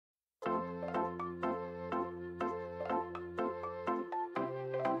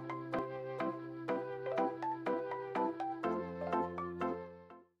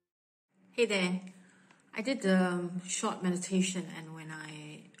Hey there. I did a short meditation, and when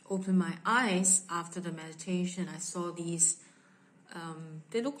I opened my eyes after the meditation, I saw these,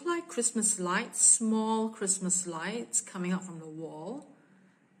 they look like Christmas lights, small Christmas lights coming out from the wall.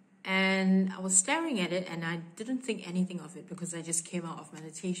 And I was staring at it and I didn't think anything of it because I just came out of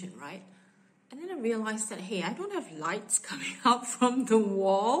meditation, right? And then I realized that, hey, I don't have lights coming out from the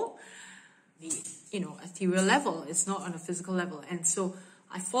wall. The, ethereal level, it's not on a physical level. And so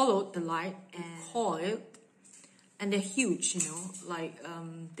I followed the light and coiled, and they're huge,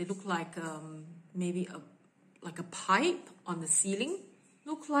 they look like maybe a pipe on the ceiling.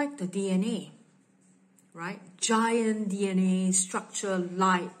 Look like the DNA, right? Giant DNA structure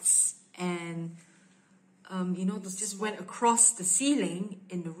lights, and those just went across the ceiling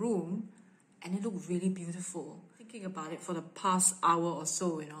in the room, and it looked really beautiful. Thinking about it for the past hour or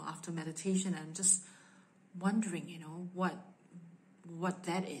so, after meditation, I'm just wondering, what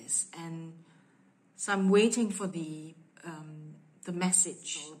that is. And so I'm waiting for the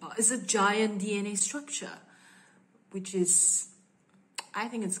message all about. It's a giant DNA structure, which is, I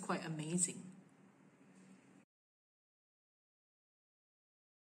think it's quite amazing.